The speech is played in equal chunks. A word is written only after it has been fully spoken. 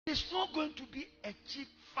It's not going to be a cheap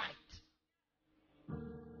fight.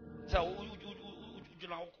 So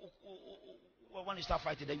when you start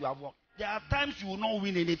fighting, then you have won. There are times you will not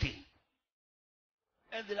win anything.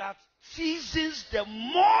 And there are seasons, the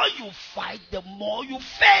more you fight, the more you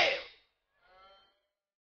fail.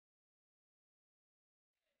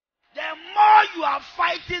 The more you are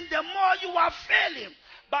fighting, the more you are failing.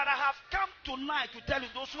 But I have come tonight to tell you,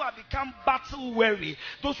 those who have become battle weary,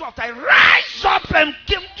 those who have to rise up and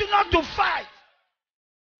continue to fight.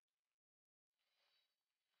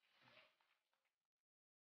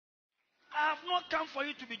 I have not come for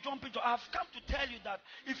you to be jumping. I have come to tell you that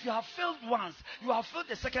if you have failed once, you have failed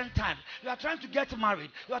the second time. You are trying to get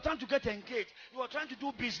married. You are trying to get engaged. You are trying to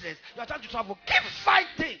do business. You are trying to travel. Keep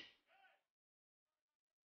fighting.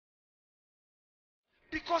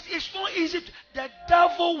 Because it's not easy. The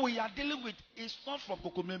devil we are dealing with is not from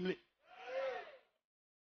Kokomemle.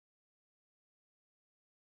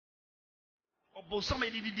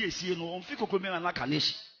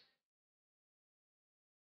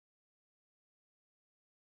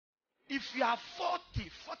 If you are 40,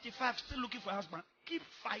 45, still looking for a husband, keep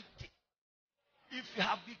fighting. If you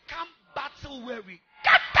have become battle weary,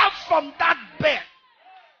 get up from that bed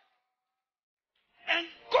and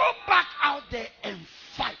go back out there and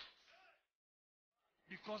fight.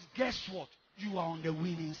 Because guess what? You are on the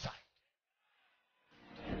winning side.